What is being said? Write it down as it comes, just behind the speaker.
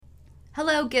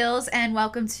Hello, Gills, and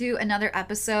welcome to another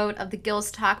episode of the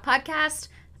Gills Talk podcast.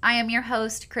 I am your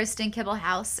host, Kristen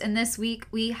Kibblehouse, and this week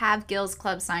we have Gills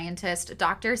Club scientist,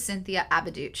 Dr. Cynthia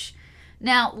Abaduch.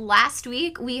 Now, last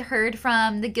week we heard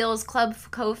from the Gills Club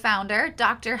co founder,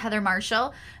 Dr. Heather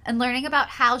Marshall, and learning about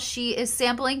how she is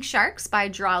sampling sharks by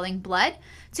drawing blood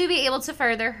to be able to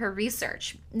further her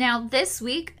research. Now, this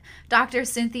week, Dr.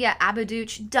 Cynthia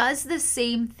Abaduch does the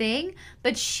same thing,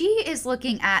 but she is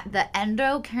looking at the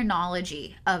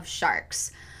endocrinology of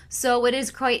sharks. So, what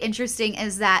is quite interesting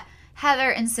is that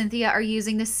Heather and Cynthia are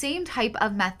using the same type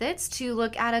of methods to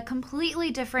look at a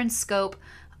completely different scope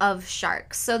of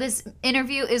sharks. So, this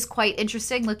interview is quite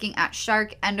interesting, looking at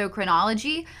shark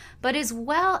endocrinology, but as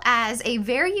well as a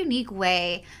very unique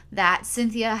way that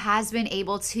Cynthia has been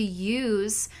able to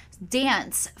use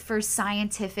dance for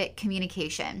scientific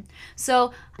communication.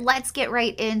 So let's get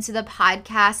right into the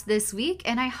podcast this week,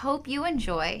 and I hope you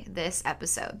enjoy this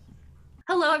episode.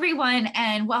 Hello, everyone,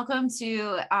 and welcome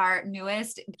to our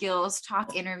newest Gills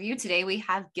Talk interview. Today we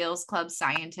have Gills Club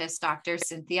scientist, Dr.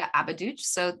 Cynthia Abaduch.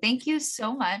 So thank you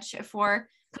so much for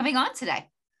coming on today.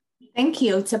 Thank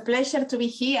you. It's a pleasure to be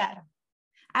here.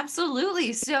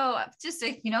 Absolutely. So just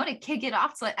to kick it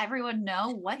off, to let everyone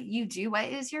know what you do, what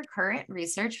is your current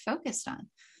research focused on?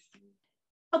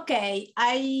 Okay,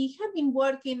 I have been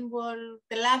working for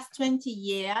the last 20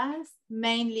 years,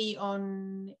 mainly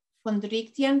on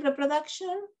chondrichthyan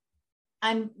reproduction.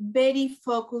 I'm very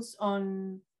focused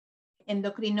on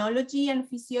endocrinology and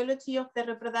physiology of the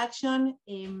reproduction,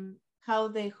 how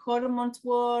the hormones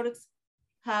works,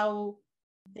 how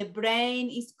the brain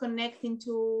is connecting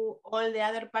to all the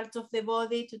other parts of the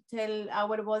body to tell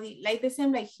our body, like the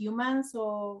same like humans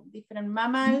or different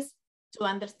mammals, to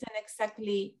understand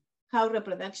exactly how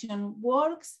reproduction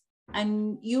works,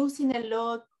 and using a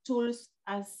lot tools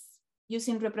as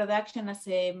using reproduction as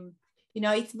a,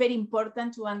 it's very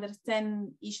important to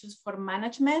understand issues for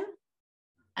management.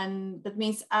 And that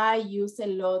means I use a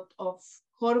lot of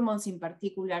hormones in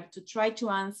particular to try to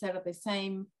answer the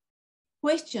same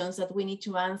questions that we need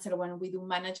to answer when we do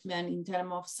management in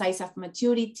terms of size of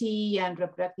maturity and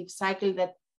reproductive cycle,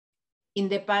 that in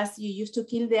the past you used to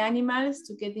kill the animals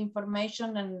to get the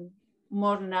information, and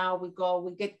more now we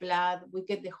get blood, we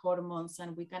get the hormones,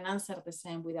 and we can answer the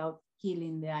same without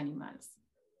killing the animals.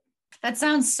 That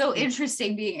sounds so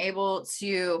interesting, being able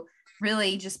to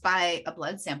really just buy a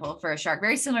blood sample for a shark.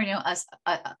 Very similar,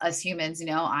 us humans,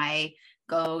 I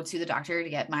go to the doctor to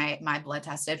get my blood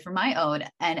tested for my own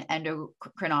and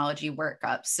endocrinology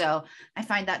workup. So I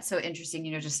find that so interesting,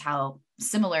 just how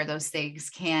similar those things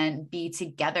can be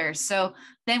together. So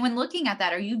then when looking at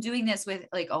that, are you doing this with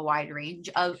like a wide range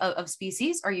of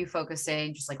species? Are you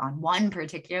focusing just like on one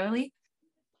particularly?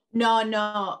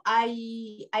 No,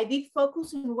 I did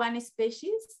focus on one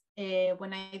species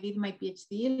when I did my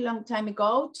PhD a long time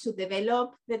ago to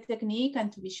develop the technique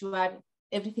and to be sure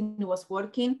everything was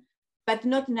working. But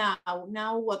not now.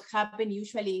 Now what happened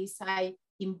usually is I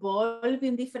involve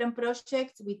in different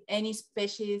projects with any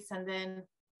species. And then,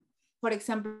 for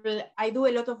example, I do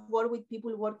a lot of work with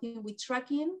people working with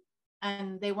tracking,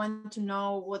 and they want to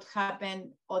know what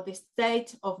happened or the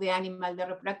state of the animal, the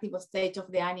reproductive state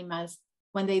of the animals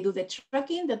when they do the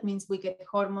tracking. That means we get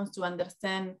hormones to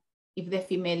understand if the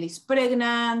female is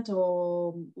pregnant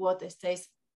or what stage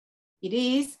it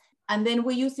is. And then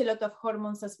we use a lot of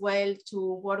hormones as well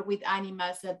to work with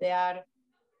animals that they are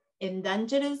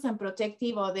endangered and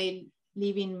protective, or they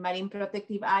live in marine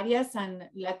protective areas, and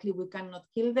luckily we cannot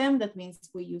kill them. That means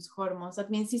we use hormones. That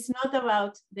means it's not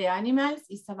about the animals,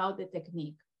 it's about the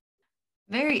technique.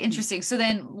 Very interesting. So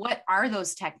then what are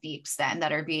those techniques then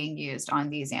that are being used on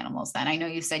these animals then? I know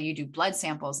you said you do blood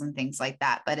samples and things like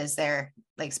that, but is there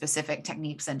like specific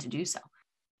techniques then to do so?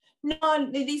 No,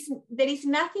 there is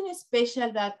nothing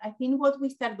special. That I think what we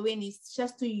start doing is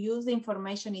just to use the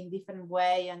information in different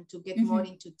way and to get more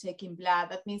into taking blood.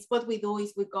 That means what we do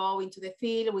is we go into the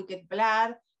field, we get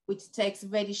blood, which takes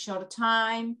very short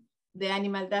time. The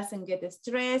animal doesn't get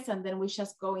stressed, and then we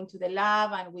just go into the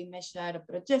lab and we measure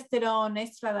progesterone,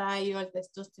 estradiol,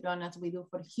 testosterone, as we do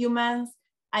for humans.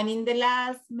 And in the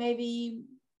last maybe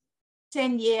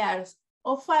 10 years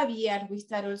or 5 years, we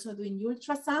start also doing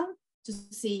ultrasound to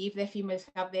see if the females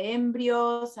have the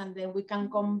embryos, and then we can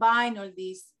combine all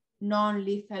these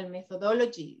non-lethal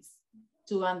methodologies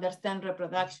to understand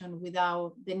reproduction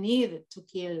without the need to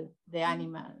kill the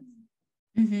animals.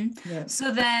 Yeah.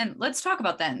 So then let's talk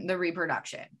about then the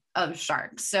reproduction of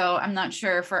sharks. So I'm not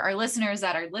sure for our listeners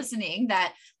that are listening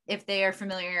that if they are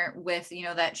familiar with, you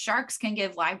know, that sharks can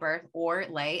give live birth or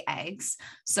lay eggs.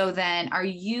 So then are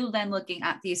you then looking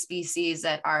at these species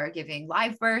that are giving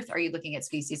live birth? Are you looking at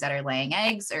species that are laying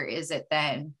eggs, or is it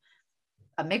then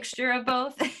a mixture of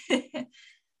both?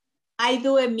 I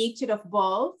do a mixture of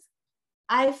both.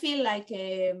 I feel like,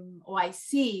 or I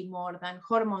see more than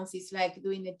hormones is like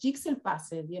doing a jigsaw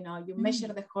puzzle. You know, you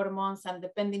measure the hormones, and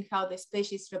depending how the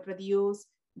species reproduce,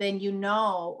 then you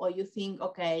know, or you think,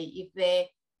 okay, if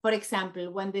for example,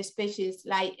 when the species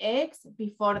lay eggs,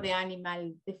 before the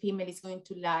animal, the female is going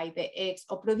to lay the eggs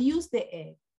or produce the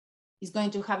egg, is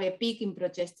going to have a peak in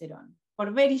progesterone for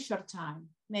a very short time,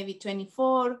 maybe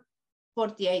 24,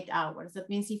 48 hours. That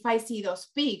means if I see those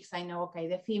peaks, I know, okay,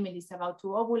 the female is about to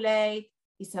ovulate,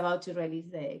 is about to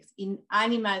release the eggs. In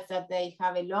animals that they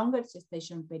have a longer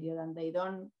gestation period and they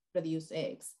don't produce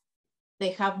eggs,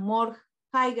 they have more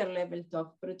higher levels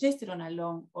of progesterone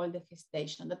along all the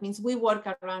gestation. That means we work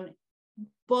around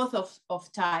both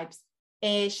of types.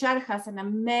 A shark has an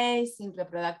amazing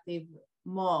reproductive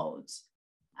modes.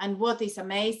 And what is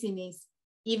amazing is,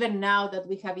 even now that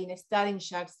we have been studying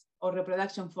sharks or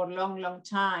reproduction for a long, long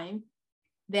time,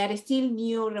 there are still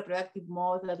new reproductive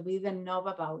modes that we didn't know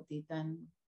about it. And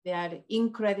they are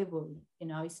incredible. You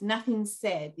know, it's nothing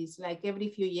said. It's like every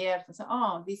few years, so,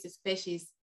 oh, this species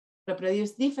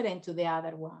reproduce different to the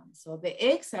other one. So the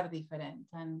eggs are different.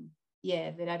 And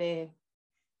yeah,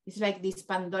 it's like this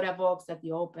Pandora box that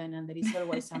you open, and there is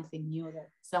always something new that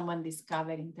someone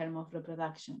discovered in terms of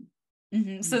reproduction.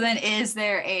 Mm-hmm. So then is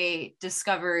there a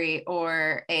discovery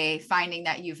or a finding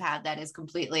that you've had that is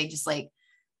completely just like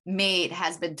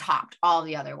has been topped all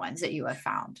the other ones that you have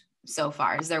found so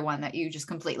far? Is there one that you just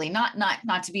completely,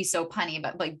 not to be so punny,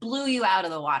 but like blew you out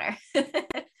of the water?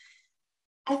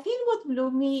 I think what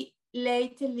blew me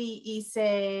lately is,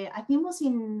 I think it was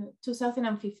in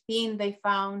 2015, they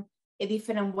found a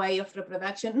different way of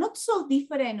reproduction, not so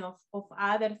different of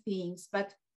other things,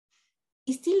 but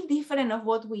it's still different of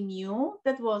what we knew.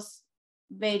 That was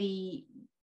very,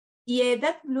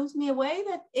 that blows me away,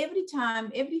 that every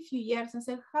time, every few years, I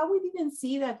said, how we didn't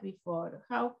see that before?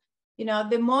 How, you know,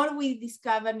 the more we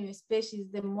discover new species,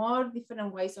 the more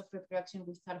different ways of reproduction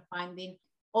we start finding.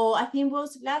 Or I think it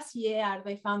was last year,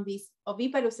 they found this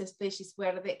oviparous species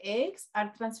where the eggs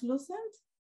are translucent,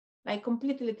 like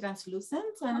completely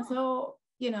translucent. And so,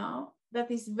 you know, that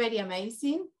is very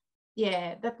amazing.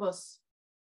 Yeah, that was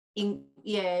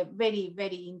very,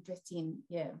 very interesting.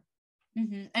 Yeah.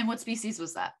 Mm-hmm. And what species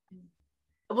was that?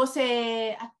 It was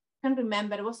I can't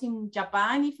remember. It was in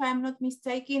Japan, if I'm not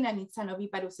mistaken, and it's an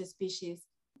oviparous species.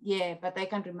 Yeah, but I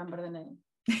can't remember the name.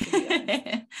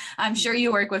 I'm sure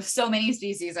you work with so many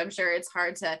species. I'm sure it's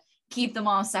hard to keep them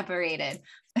all separated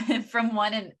from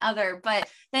one another. But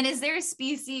then is there a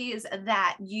species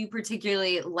that you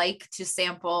particularly like to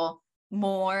sample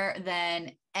more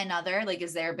than another? Like,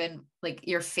 has there been like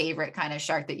your favorite kind of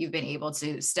shark that you've been able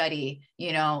to study,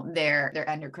 you know, their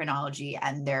endocrinology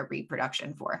and their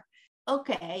reproduction for?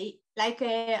 Okay, like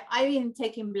I've been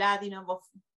taking blood, you know, of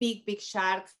big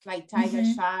sharks like tiger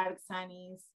sharks, and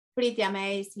it's pretty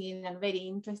amazing and very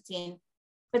interesting.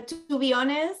 But to be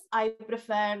honest, I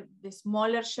prefer the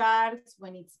smaller sharks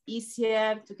when it's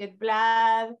easier to get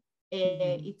blood.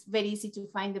 It's very easy to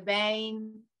find the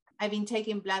vein. I've been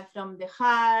taking blood from the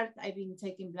heart. I've been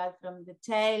taking blood from the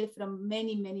tail, from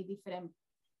many, many different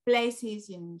places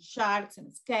in sharks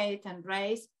and skate and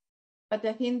rays. But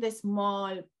I think the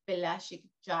small pelagic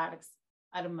sharks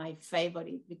are my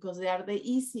favorite because they are the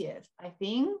easiest, I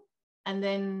think. And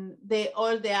then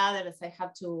all the others, I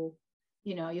have to,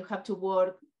 you know, you have to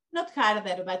work, not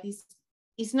harder, but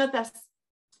it's not as,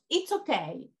 it's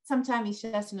okay. Sometimes it's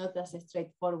just not as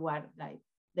straightforward, like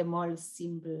the more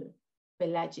simple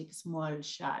pelagic small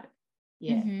shark.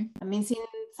 Yeah. I mean, in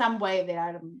some way they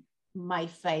are my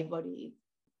favorite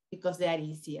because they are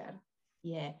easier.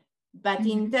 Yeah. But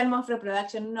in terms of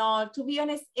reproduction, no, to be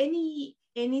honest, any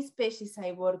species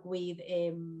I work with,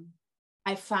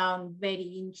 I found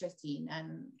very interesting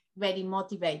and very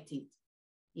motivated.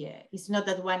 Yeah, it's not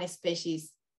that one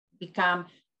species become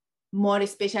more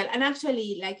special. And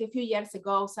actually, like a few years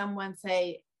ago, someone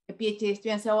say, a PhD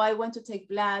student said, oh, I want to take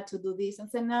blood to do this. And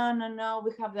said, no,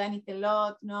 we have done it a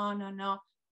lot. No.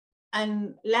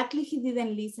 And luckily he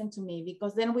didn't listen to me,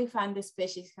 because then we found the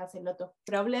species has a lot of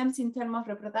problems in terms of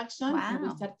reproduction. Wow. And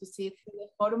we start to see through the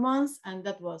hormones. And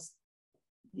that was,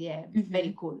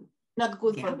 very cool. Not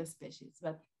good for the species,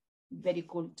 but very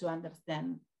cool to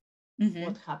understand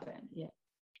what happened. Yeah.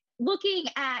 Looking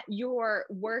at your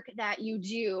work that you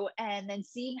do and then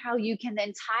seeing how you can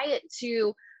then tie it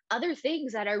to other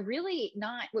things that are really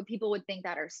not what people would think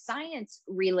that are science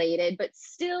related, but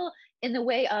still in the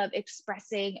way of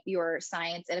expressing your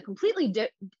science in a completely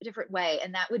different way.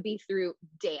 And that would be through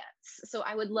dance. So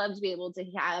I would love to be able to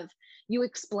have you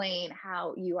explain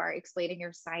how you are explaining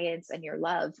your science and your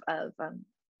love of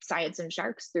science and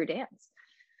sharks through dance.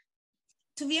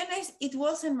 To be honest, it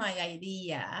wasn't my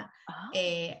idea.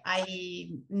 I've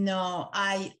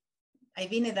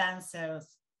been a dancer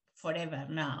forever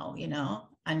now, you know,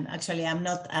 and actually I'm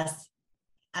not as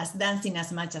dancing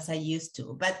as much as I used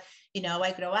to. But, you know,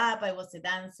 I grew up, I was a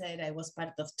dancer, I was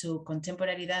part of 2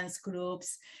 contemporary dance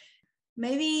groups.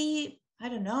 Maybe, I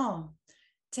don't know,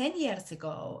 10 years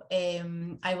ago,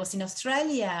 I was in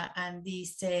Australia, and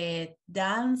this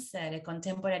dancer, a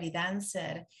contemporary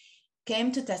dancer,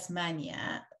 came to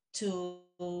Tasmania to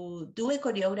do a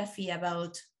choreography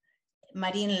about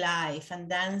marine life and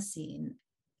dancing.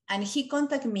 And he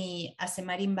contacted me as a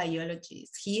marine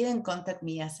biologist. He didn't contact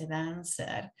me as a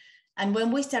dancer. And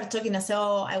when we started talking, I said,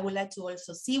 oh, I would like to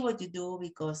also see what you do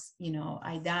because, you know,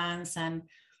 I dance. And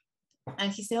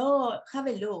he said, oh, have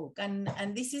a look. And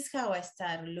this is how I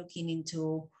started looking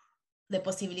into the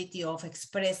possibility of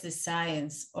express the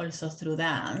science also through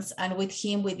dance. And with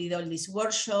him, we did all this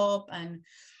workshop, and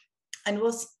it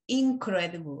was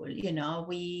incredible. You know,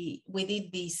 we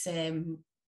did this.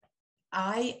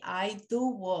 I do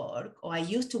work, or I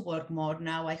used to work more.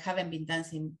 Now I haven't been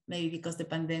dancing, maybe because the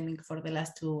pandemic, for the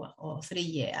last 2 or 3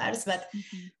 years, but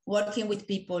working with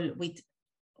people with,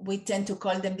 we tend to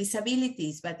call them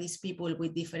disabilities, but it's people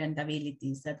with different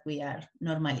abilities that we are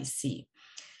normally see.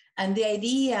 And the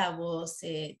idea was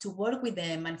to work with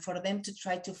them and for them to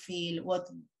try to feel what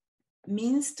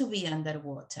means to be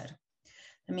underwater.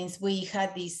 That means we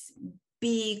had this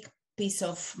big piece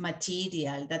of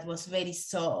material that was very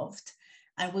soft,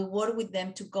 and we work with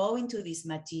them to go into this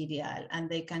material, and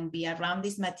they can be around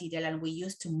this material, and we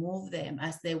used to move them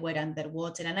as they were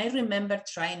underwater. And I remember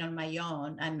trying on my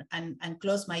own and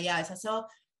close my eyes. And so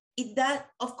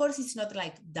that, of course, it's not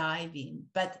like diving,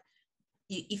 but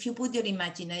if you put your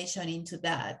imagination into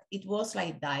that, it was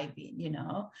like diving, you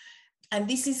know. And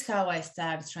this is how I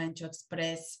started trying to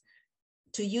express,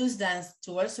 to use dance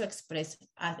to also express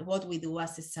what we do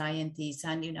as a scientist.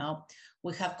 And, you know,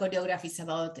 we have choreographies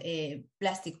about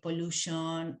plastic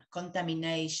pollution,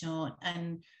 contamination,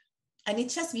 and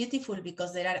it's just beautiful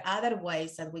because there are other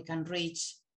ways that we can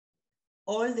reach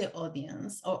all the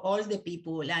audience or all the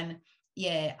people. And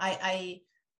yeah,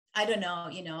 I don't know,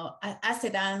 you know, as a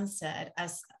dancer,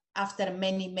 after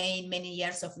many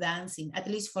years of dancing, at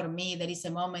least for me, there is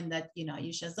a moment that, you know,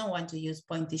 you just don't want to use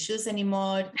pointy shoes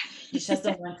anymore. You just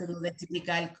don't want to do the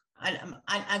typical, and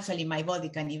actually my body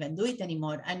can't even do it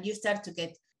anymore. And you start to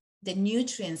get the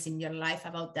nutrients in your life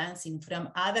about dancing from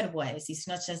other ways. It's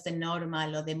not just the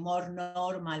normal or the more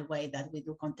normal way that we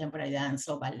do contemporary dance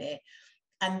or ballet.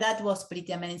 And that was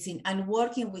pretty amazing. And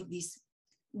working with this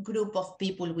group of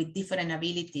people with different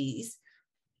abilities,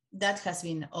 that has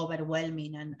been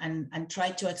overwhelming, and try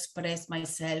to express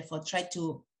myself or try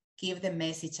to give the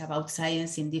message about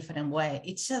science in different way.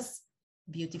 It's just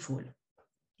beautiful.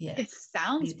 Yeah. It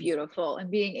sounds beautiful.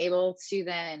 And being able to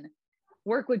then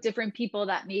work with different people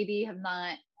that maybe have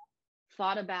not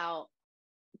thought about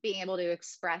being able to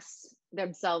express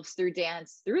themselves through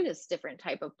dance through this different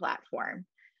type of platform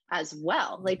as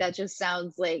well. Like that just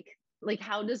sounds like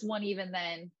how does one even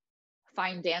then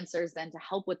find dancers then to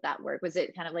help with that work? Was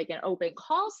it kind of like an open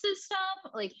call system?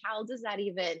 Like how does that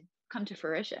even come to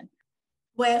fruition?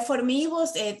 Well, for me, it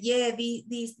was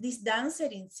this dancer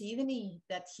in Sydney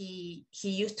that he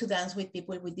used to dance with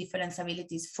people with different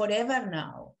abilities forever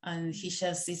now, and he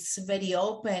just is very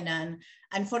open.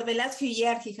 And for the last few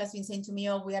years, he has been saying to me,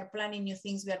 "Oh, we are planning new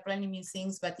things,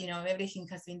 but you know, everything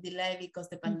has been delayed because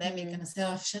the pandemic." And I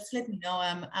said, "Oh, just let me know,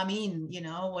 I'm in, you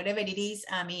know, whatever it is,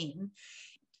 I'm in."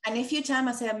 And a few times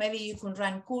I said, maybe you can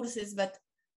run courses, but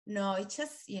no, it's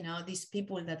just, you know, these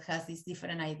people that has these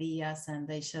different ideas and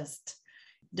they just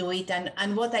do it.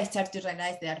 And what I started to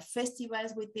realize, there are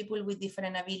festivals with people with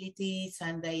different abilities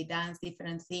and they dance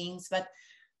different things. But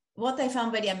what I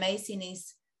found very amazing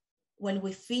is when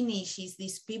we finish is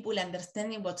these people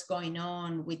understanding what's going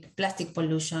on with plastic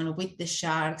pollution, with the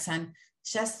sharks, and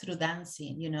just through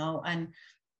dancing, you know.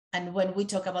 And when we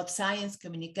talk about science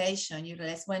communication, you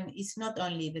realize when it's not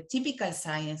only the typical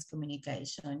science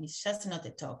communication, it's just not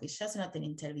a talk, it's just not an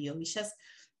interview, it's just,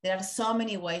 there are so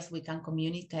many ways we can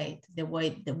communicate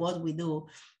what we do.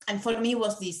 And for me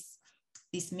was this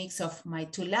mix of my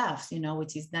two loves, you know,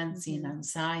 which is dancing and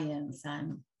science.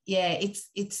 And yeah,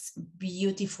 it's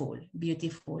beautiful,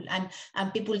 beautiful.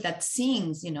 And people that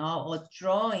sings, you know, or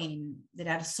drawing,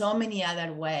 there are so many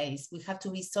other ways. We have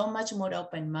to be so much more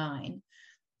open mind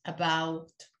about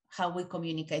how we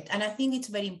communicate. And I think it's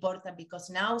very important because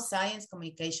now science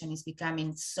communication is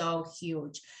becoming so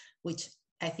huge, which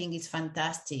I think is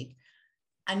fantastic.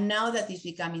 And now that it's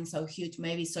becoming so huge,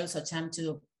 maybe it's also time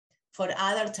to for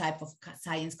other type of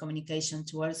science communication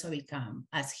to also become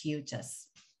as huge as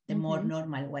the more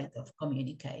normal way of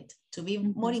communicate, to be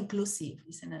more inclusive,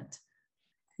 isn't it?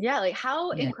 Yeah, like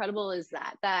how incredible is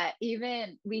that? That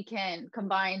even we can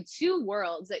combine two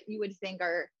worlds that you would think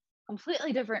are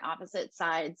completely different opposite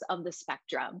sides of the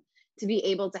spectrum to be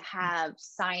able to have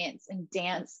science and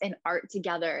dance and art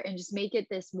together and just make it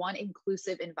this one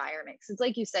inclusive environment. Because it's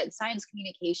like you said, science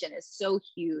communication is so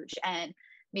huge. And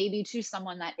maybe to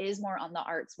someone that is more on the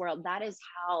arts world, that is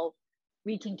how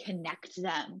we can connect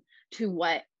them to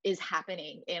what is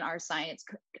happening in our science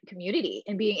community,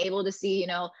 and being able to see, you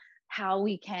know, how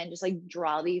we can just like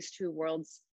draw these two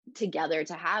worlds together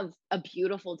to have a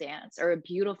beautiful dance or a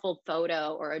beautiful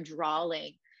photo or a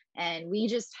drawing. And we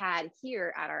just had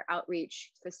here at our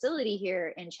outreach facility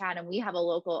here in Chatham, we have a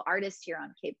local artist here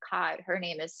on Cape Cod. Her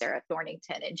name is Sarah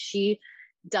Thornington, and she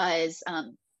does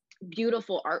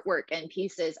beautiful artwork and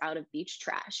pieces out of beach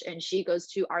trash. And she goes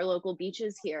to our local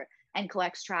beaches here and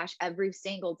collects trash every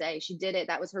single day. She did it.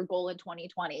 That was her goal in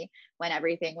 2020 when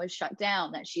everything was shut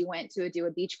down, that she went to do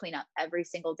a beach cleanup every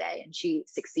single day, and she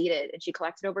succeeded. And she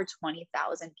collected over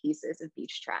 20,000 pieces of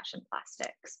beach trash and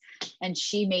plastics. And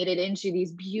she made it into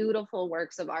these beautiful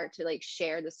works of art to like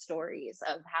share the stories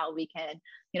of how we can,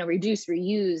 you know, reduce,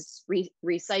 reuse,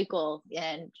 recycle,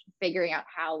 and figuring out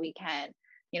how we can,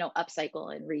 you know,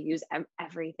 upcycle and reuse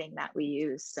everything that we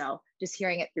use. So just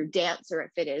hearing it through dance, or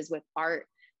if it is with art,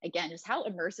 again, just how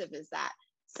immersive is that?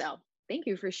 So thank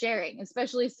you for sharing,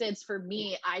 especially since for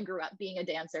me, I grew up being a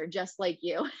dancer just like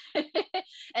you.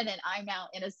 And then I'm now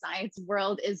in a science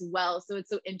world as well. So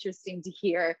it's so interesting to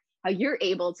hear how you're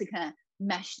able to kind of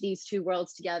mesh these two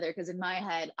worlds together. Because in my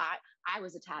head, I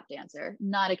was a tap dancer,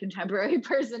 not a contemporary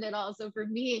person at all. So for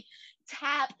me,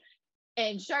 tap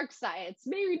and shark science,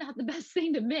 maybe not the best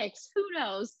thing to mix. Who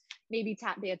knows? Maybe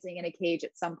tap dancing in a cage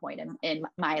at some point in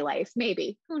my life.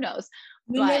 Maybe. Who knows?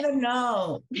 You never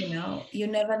know, you know, you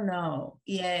never know.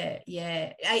 Yeah,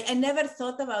 yeah. I never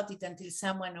thought about it until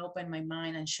someone opened my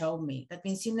mind and showed me. That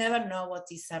means you never know what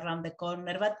is around the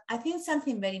corner. But I think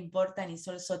something very important is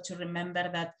also to remember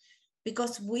that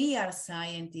because we are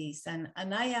scientists, and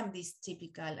I am this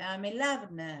typical, I'm a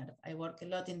lab nerd. I work a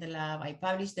lot in the lab. I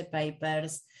publish the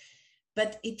papers.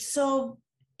 But it's so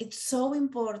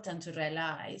important to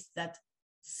realize that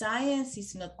science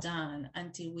is not done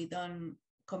until we don't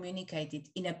communicate it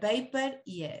in a paper.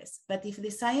 Yes, but if the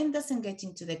science doesn't get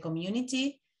into the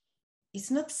community,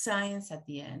 it's not science at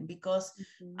the end. Because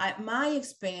my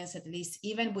experience, at least,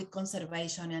 even with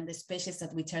conservation and the species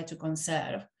that we try to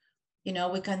conserve, you know,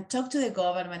 we can talk to the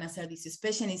government and say this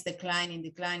species is declining,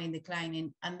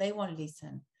 and they won't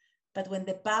listen. But when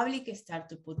the public start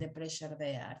to put the pressure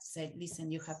there, say, listen,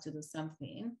 you have to do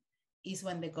something, is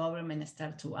when the government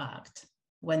start to act.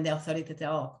 When the authority say,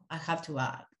 oh, I have to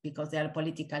act because there are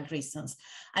political reasons.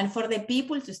 And for the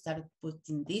people to start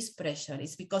putting this pressure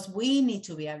is because we need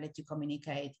to be able to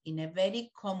communicate in a very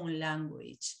common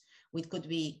language, which could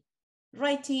be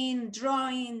writing,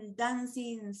 drawing,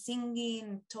 dancing,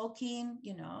 singing, talking,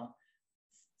 you know,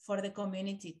 for the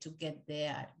community to get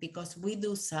there, because we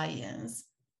do science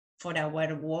for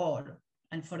our world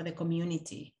and for the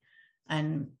community.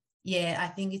 And yeah, I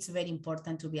think it's very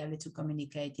important to be able to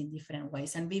communicate in different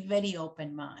ways and be very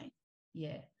open mind,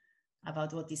 yeah,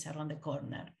 about what is around the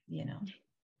corner, you know.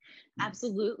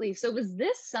 Absolutely. So was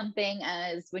this something,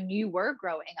 as when you were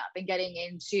growing up and getting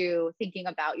into thinking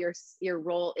about your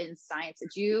role in science,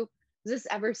 was this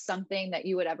ever something that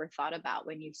you would ever thought about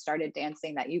when you started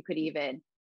dancing, that you could even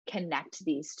connect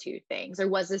these two things? Or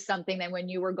was this something that when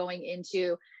you were going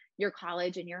into your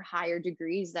college and your higher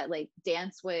degrees, that like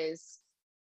dance was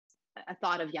a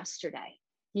thought of yesterday,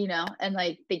 you know, and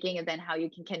like thinking of then how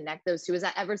you can connect those two? Is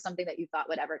that ever something that you thought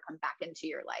would ever come back into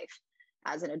your life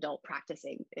as an adult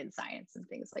practicing in science and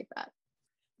things like that?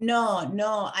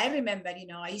 No, I remember, you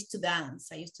know, I used to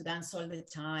dance all the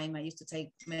time. I used to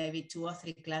take maybe 2 or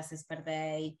 3 classes per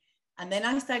day. And then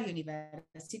I started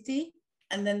university.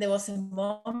 And then there was a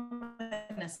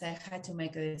moment as I had to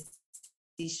make a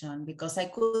decision, because I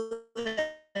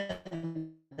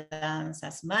couldn't dance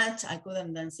as much. I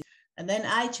couldn't dance. And then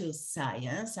I chose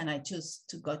science and I chose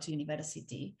to go to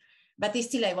university. But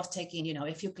still I was taking, you know,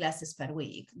 a few classes per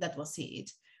week. That was it.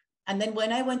 And then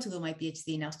when I went to do my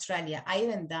PhD in Australia, I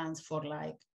didn't dance for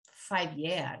like 5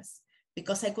 years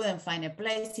because I couldn't find a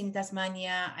place in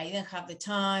Tasmania. I didn't have the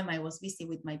time. I was busy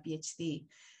with my PhD.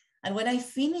 And when I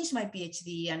finished my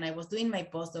PhD and I was doing my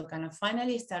postdoc and I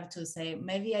finally started to say,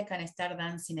 maybe I can start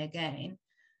dancing again,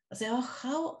 I said,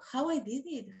 oh, how I did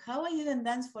it, how I didn't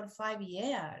dance for 5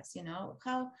 years,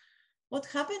 what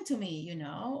happened to me,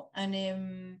 And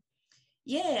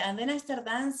and then I started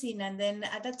dancing. And then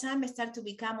at that time, I started to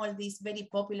become all these very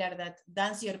popular that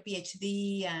dance your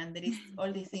PhD. And there is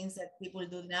all the things that people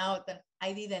do now that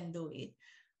I didn't do it.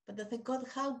 But I thought, God,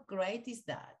 how great is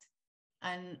that?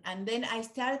 And then I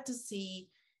started to see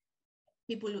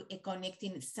people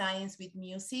connecting science with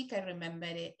music. I remember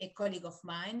a colleague of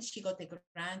mine, she got a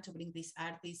grant to bring these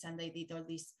artists and they did all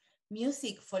this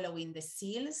music following the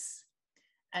seals.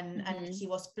 And he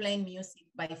was playing music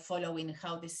by following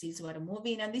how the seals were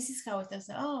moving. And this is how I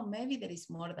said, oh, maybe there is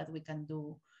more that we can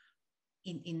do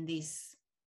in this,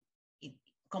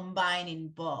 combining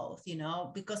both,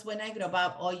 because when I grew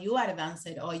up, oh, you are a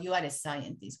dancer or you are a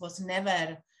scientist, was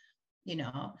never,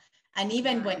 and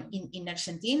even when in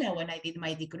Argentina, when I did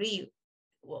my degree,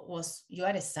 was you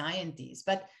are a scientist.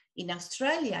 But in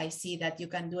Australia, I see that you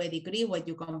can do a degree where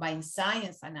you combine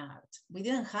science and art. We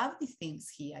didn't have these things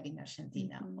here in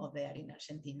Argentina or there in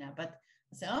Argentina, but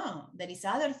I said, oh, there is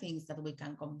other things that we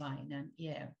can combine. And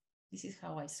this is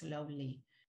how I slowly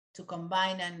to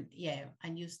combine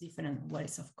and use different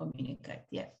ways of communicate.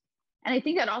 Yeah. And I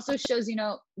think that also shows,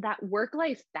 that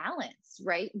work-life balance,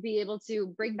 right? Be able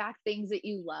to bring back things that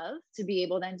you love, to be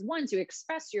able then, one, to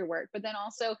express your work, but then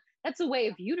also that's a way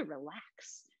of you to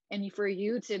relax and for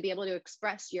you to be able to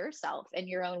express yourself in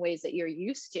your own ways that you're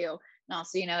used to. And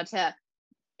also, to,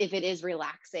 if it is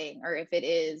relaxing or if it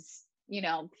is,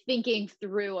 thinking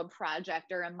through a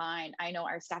project or a mind. I know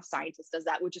our staff scientist does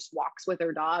that, which just walks with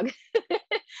her dog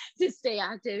to stay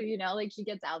active, like she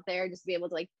gets out there just to be able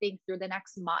to like think through the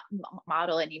next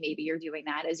model. And maybe you're doing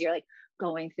that as you're like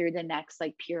going through the next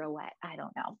like pirouette. I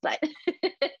don't know, but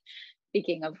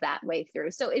speaking of that way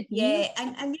through. So if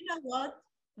and you know what?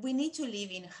 We need to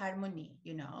live in harmony,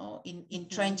 in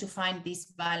trying to find this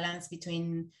balance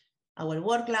between our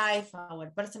work life,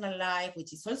 our personal life,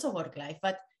 which is also work life,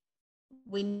 but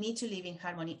we need to live in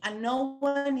harmony. And no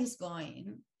one is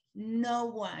going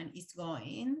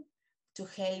to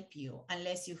help you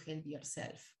unless you help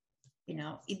yourself.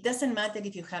 It doesn't matter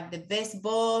if you have the best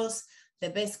boss, the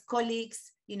best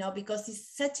colleagues, because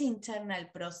it's such an internal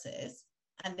process,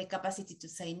 and the capacity to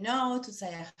say no, to say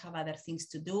I have other things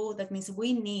to do. That means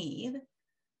we need,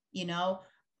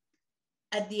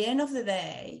 at the end of the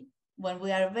day, when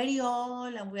we are very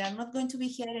old and we are not going to be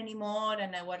here anymore,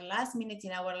 and our last minute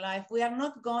in our life, we are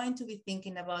not going to be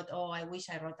thinking about, oh, I wish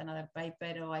I wrote another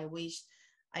paper, or I wish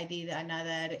I did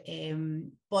another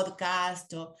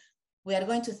podcast, or we are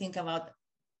going to think about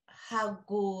how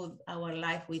good our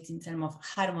life is in terms of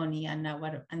harmony and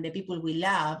the people we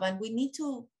love. And we need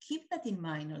to keep that in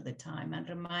mind all the time and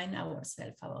remind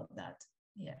ourselves about that.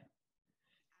 Yeah.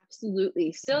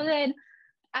 Absolutely. So then,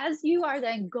 as you are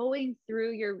then going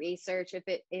through your research, if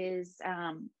it is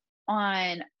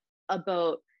on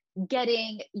about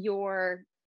getting your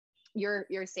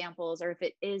samples, or if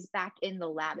it is back in the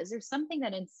lab, is there something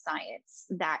that in science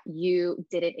that you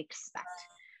didn't expect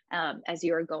as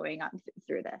you were going on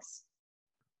through this?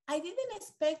 I didn't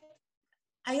expect.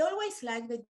 I always liked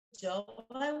the job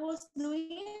I was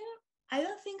doing. I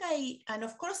don't think and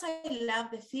of course I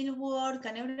love the field work,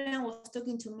 and everyone was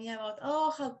talking to me about,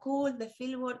 oh, how cool the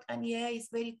field work. And it's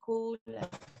very cool. I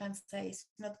can't say it's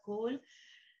not cool,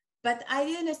 but I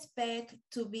didn't expect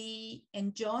to be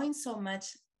enjoying so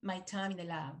much my time in the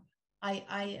lab.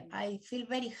 I feel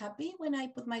very happy when I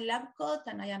put my lab coat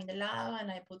and I am in the lab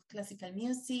and I put classical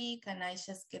music and I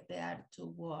just get there to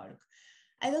work.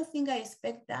 I don't think I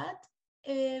expect that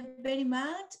very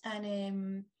much.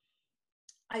 And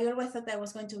I always thought I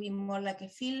was going to be more like a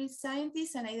field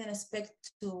scientist, and I didn't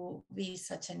expect to be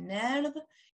such a nerd.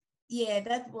 Yeah,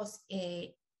 that was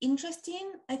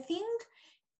interesting, I think.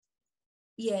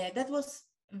 Yeah, that was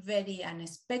very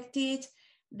unexpected.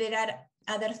 There are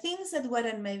other things that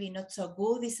weren't maybe not so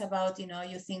good. It's about,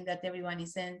 you think that everyone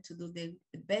is in to do the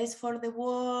best for the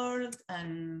world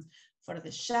and for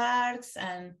the sharks.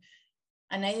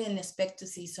 And I didn't expect to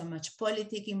see so much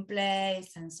politics in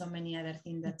place and so many other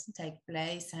things that take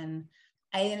place. And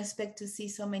I didn't expect to see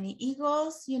so many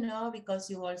egos, because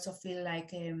you also feel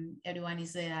like everyone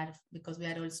is there because we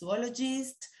are all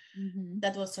zoologists. Mm-hmm.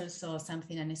 That was also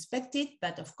something unexpected,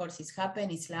 but of course it's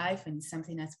happened, it's life, and it's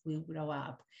something as we grow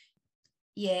up.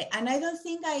 Yeah, and I don't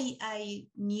think I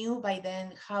knew by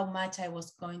then how much I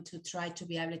was going to try to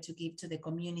be able to give to the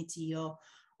community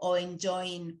or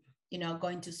enjoying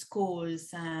going to schools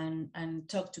and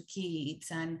talk to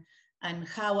kids and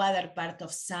how other part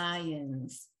of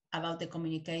science about the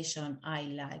communication I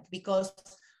like, because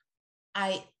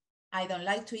I don't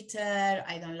like Twitter,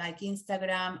 I don't like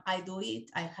Instagram. I do it,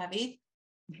 I have it,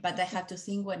 but I have to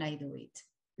think when I do it.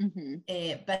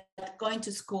 But going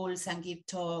to schools and give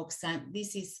talks, and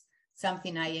this is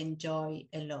something I enjoy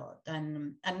a lot.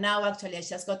 And now actually I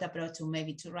just got approached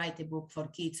to write a book for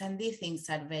kids, and these things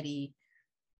are very,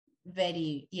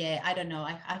 very, I don't know,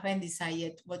 I haven't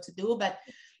decided what to do, but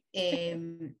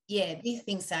these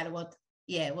things are what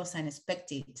was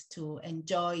unexpected to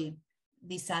enjoy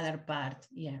this other part.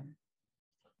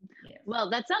 Well,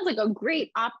 that sounds like a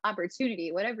great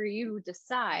opportunity, whatever you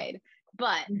decide.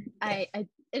 But I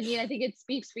mean, I think it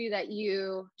speaks for you that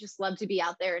you just love to be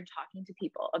out there and talking to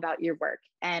people about your work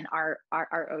and our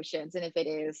oceans. And if it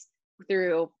is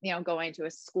through, going to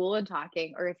a school and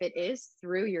talking, or if it is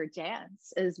through your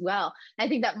dance as well. I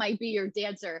think that might be your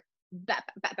dancer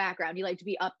background. You like to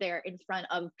be up there in front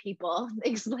of people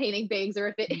explaining things, or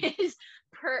if it is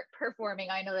performing.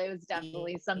 I know that it was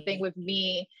definitely something with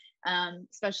me,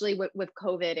 especially with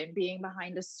COVID and being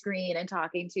behind a screen and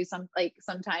talking to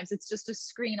sometimes it's just a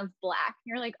screen of black.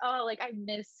 You're like, oh, like I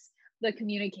miss the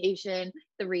communication,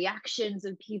 the reactions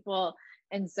of people.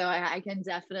 And so I can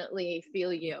definitely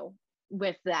feel you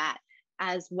with that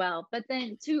as well. But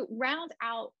then to round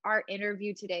out our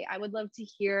interview today, I would love to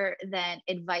hear then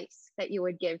advice that you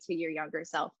would give to your younger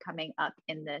self coming up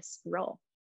in this role.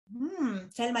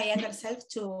 Tell my younger self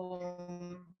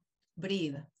to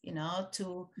breathe,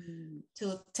 to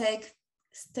take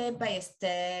step by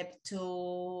step,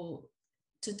 to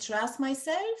trust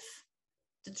myself,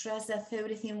 to trust that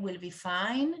everything will be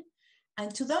fine,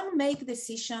 and to don't make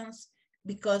decisions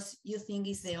because you think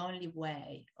it's the only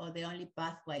way or the only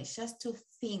pathway. Just to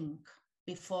think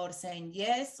before saying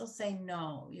yes or saying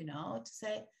no, to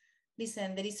say,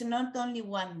 listen, there is not only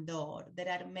one door, there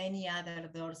are many other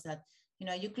doors that,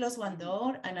 you close one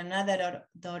door and another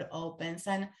door opens.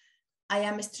 And I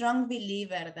am a strong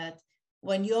believer that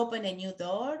when you open a new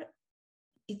door,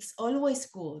 it's always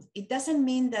good. It doesn't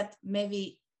mean that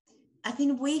I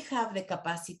think we have the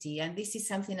capacity, and this is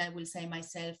something I will say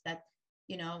myself, that,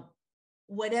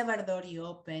 whatever door you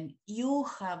open, you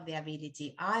have the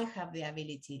ability, I have the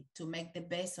ability to make the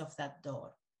best of that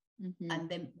door and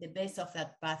the best of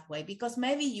that pathway. Because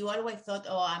maybe you always thought,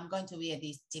 oh, I'm going to be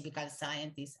this typical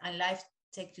scientist, and life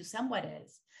takes you somewhere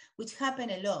else, which happen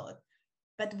a lot.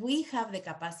 But we have the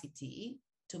capacity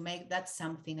to make that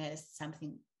something else,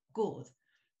 something good.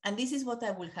 And this is what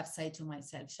I will have said to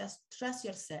myself. Just trust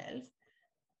yourself,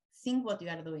 think what you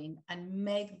are doing, and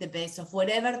make the best of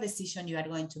whatever decision you are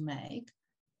going to make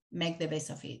the best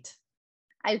of it.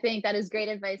 I think that is great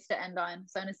advice to end on.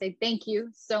 So I want to say thank you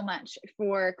so much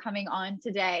for coming on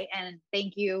today. And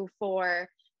thank you for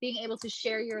being able to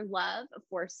share your love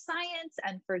for science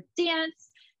and for dance.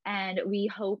 And we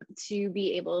hope to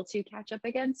be able to catch up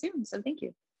again soon. So thank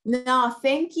you. No,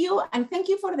 thank you. And thank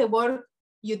you for the work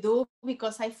you do,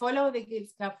 because I follow the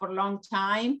Girls Club for a long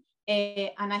time.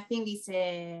 And I think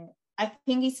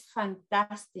it's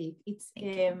fantastic.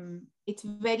 It's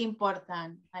very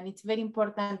important, and it's very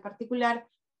important. Particular,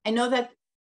 I know that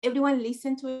everyone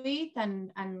listens to it,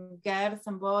 and girls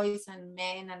and boys and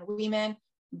men and women.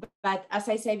 But as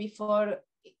I said before,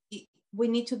 we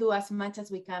need to do as much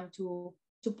as we can to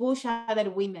push other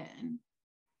women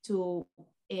to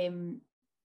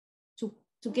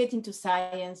get into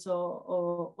science,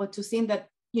 or to think that,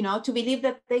 to believe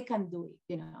that they can do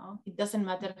it. It doesn't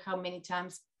matter how many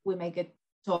times we may get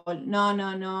told, no,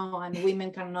 and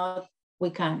women cannot. We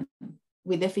can.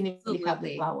 We definitely have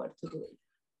the power to do it.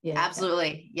 Yeah.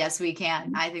 Absolutely. Yes, we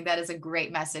can. I think that is a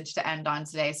great message to end on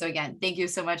today. So again, thank you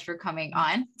so much for coming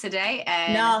on today,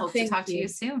 and hope to talk to you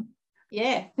soon.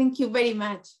 Yeah, thank you very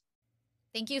much.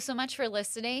 Thank you so much for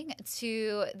listening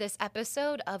to this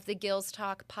episode of the Girls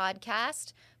Talk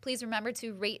podcast. Please remember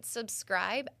to rate,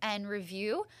 subscribe, and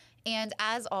review. And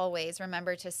as always,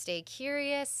 remember to stay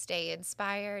curious, stay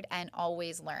inspired, and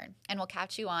always learn. And we'll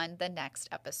catch you on the next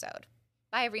episode.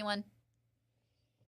 Bye, everyone.